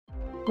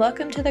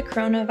Welcome to the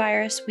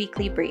Coronavirus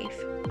Weekly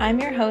Brief.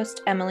 I'm your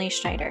host, Emily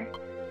Schneider.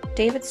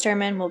 David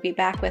Sterman will be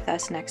back with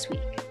us next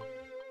week.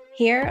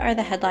 Here are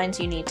the headlines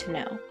you need to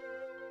know.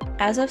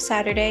 As of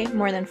Saturday,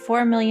 more than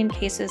 4 million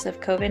cases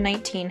of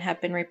COVID-19 have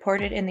been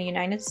reported in the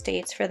United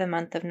States for the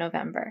month of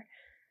November,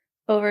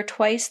 over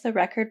twice the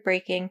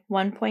record-breaking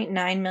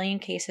 1.9 million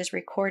cases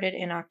recorded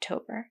in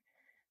October.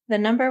 The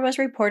number was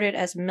reported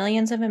as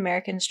millions of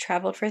Americans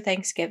traveled for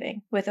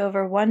Thanksgiving, with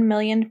over 1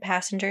 million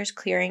passengers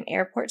clearing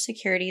airport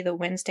security the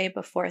Wednesday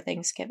before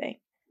Thanksgiving.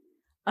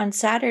 On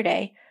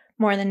Saturday,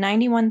 more than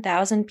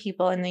 91,000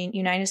 people in the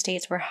United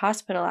States were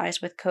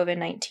hospitalized with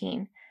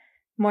COVID-19,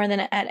 more than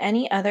at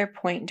any other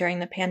point during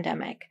the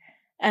pandemic,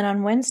 and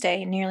on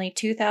Wednesday, nearly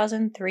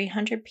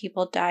 2,300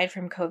 people died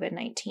from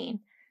COVID-19,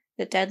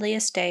 the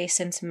deadliest day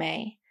since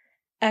May.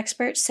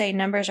 Experts say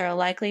numbers are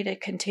likely to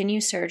continue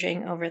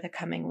surging over the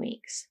coming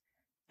weeks.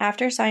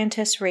 After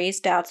scientists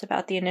raised doubts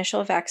about the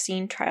initial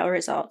vaccine trial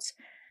results,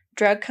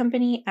 drug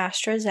company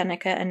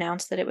AstraZeneca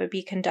announced that it would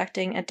be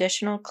conducting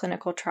additional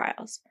clinical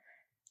trials.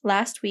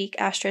 Last week,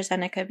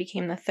 AstraZeneca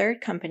became the third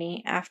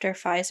company after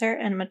Pfizer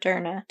and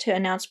Moderna to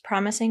announce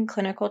promising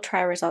clinical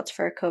trial results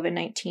for a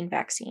COVID-19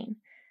 vaccine.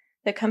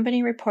 The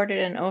company reported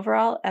an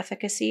overall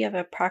efficacy of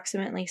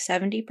approximately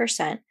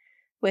 70%,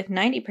 with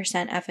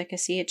 90%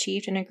 efficacy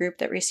achieved in a group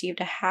that received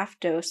a half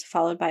dose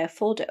followed by a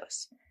full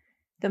dose.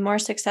 The more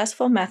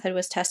successful method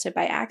was tested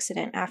by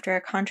accident after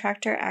a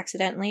contractor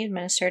accidentally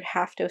administered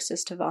half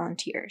doses to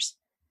volunteers.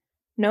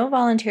 No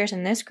volunteers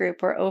in this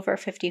group were over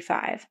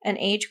 55, an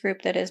age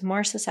group that is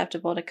more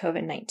susceptible to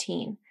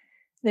COVID-19.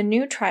 The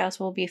new trials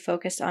will be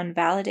focused on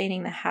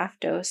validating the half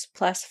dose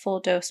plus full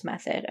dose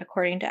method,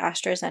 according to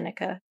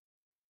AstraZeneca.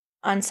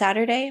 On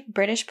Saturday,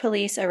 British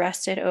police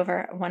arrested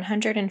over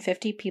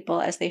 150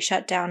 people as they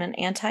shut down an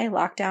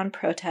anti-lockdown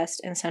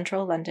protest in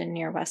central London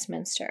near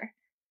Westminster.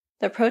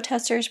 The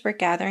protesters were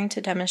gathering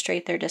to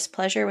demonstrate their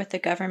displeasure with the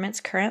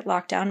government's current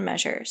lockdown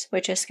measures,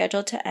 which is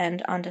scheduled to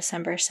end on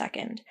December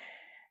 2nd.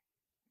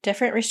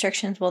 Different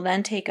restrictions will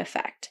then take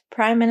effect.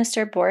 Prime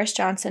Minister Boris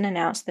Johnson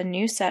announced the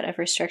new set of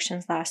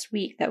restrictions last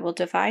week that will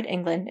divide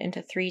England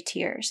into 3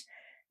 tiers,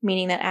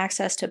 meaning that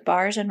access to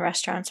bars and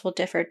restaurants will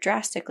differ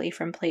drastically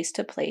from place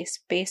to place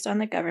based on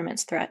the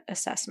government's threat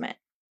assessment.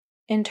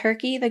 In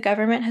Turkey, the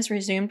government has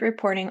resumed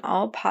reporting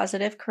all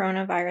positive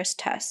coronavirus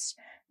tests,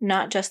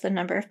 not just the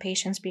number of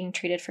patients being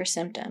treated for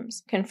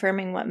symptoms,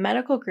 confirming what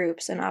medical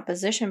groups and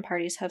opposition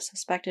parties have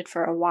suspected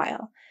for a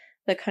while.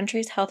 The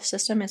country's health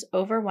system is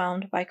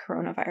overwhelmed by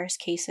coronavirus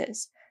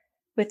cases.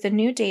 With the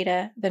new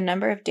data, the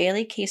number of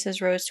daily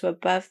cases rose to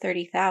above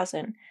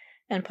 30,000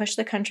 and pushed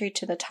the country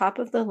to the top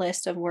of the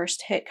list of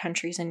worst-hit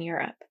countries in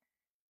Europe.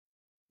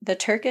 The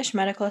Turkish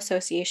Medical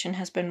Association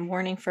has been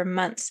warning for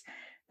months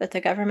that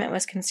the government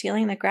was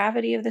concealing the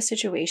gravity of the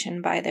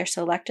situation by their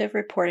selective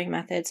reporting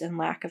methods and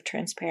lack of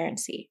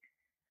transparency.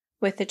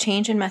 With the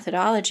change in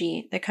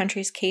methodology, the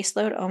country's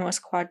caseload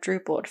almost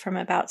quadrupled from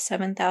about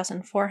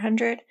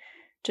 7,400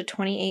 to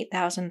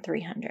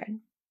 28,300.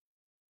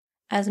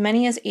 As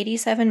many as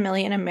 87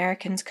 million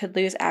Americans could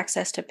lose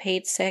access to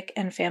paid sick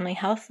and family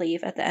health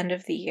leave at the end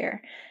of the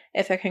year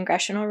if a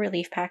congressional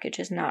relief package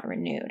is not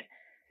renewed.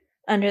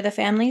 Under the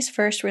Families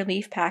First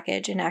relief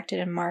package enacted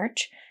in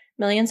March,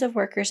 millions of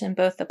workers in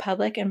both the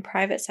public and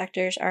private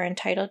sectors are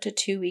entitled to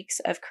 2 weeks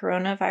of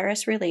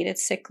coronavirus-related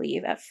sick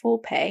leave at full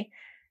pay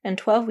and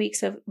 12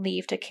 weeks of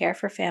leave to care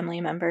for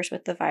family members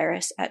with the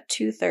virus at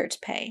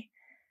 2/3 pay.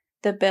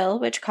 The bill,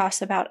 which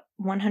costs about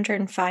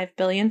 $105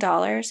 billion,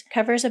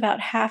 covers about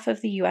half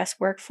of the U.S.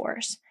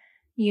 workforce.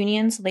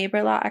 Unions,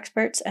 labor law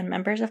experts, and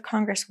members of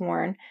Congress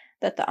warn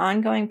that the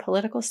ongoing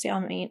political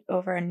stalemate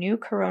over a new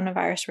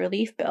coronavirus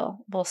relief bill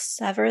will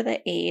sever the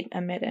aid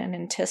amid an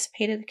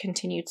anticipated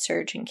continued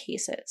surge in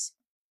cases.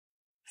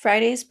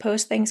 Friday's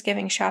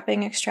post-Thanksgiving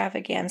shopping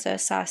extravaganza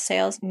saw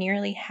sales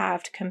nearly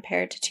halved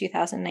compared to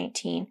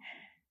 2019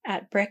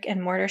 at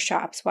brick-and-mortar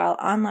shops, while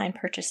online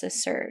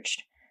purchases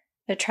surged.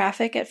 The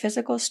traffic at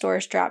physical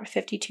stores dropped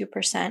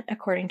 52%,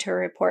 according to a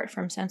report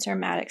from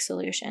Sensormatic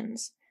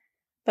Solutions.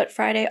 But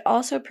Friday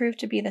also proved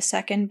to be the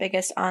second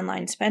biggest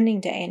online spending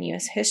day in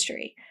U.S.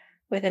 history,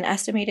 with an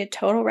estimated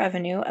total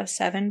revenue of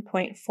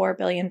 $7.4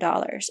 billion,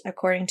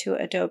 according to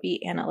Adobe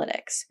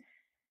Analytics.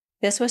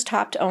 This was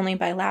topped only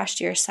by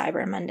last year's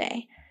Cyber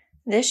Monday.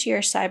 This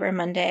year's Cyber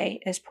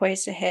Monday is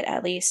poised to hit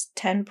at least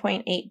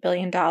 $10.8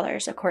 billion,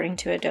 according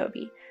to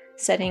Adobe,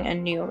 setting a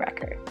new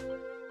record.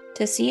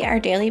 To see our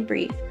daily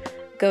brief,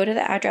 go to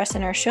the address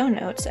in our show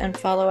notes and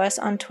follow us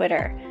on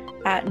Twitter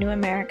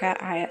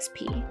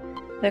 @NewAmericaISP.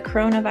 The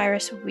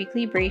Coronavirus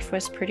Weekly Brief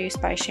was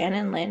produced by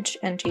Shannon Lynch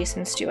and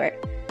Jason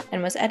Stewart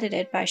and was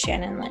edited by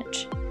Shannon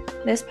Lynch.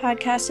 This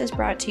podcast is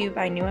brought to you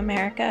by New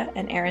America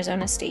and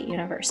Arizona State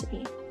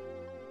University.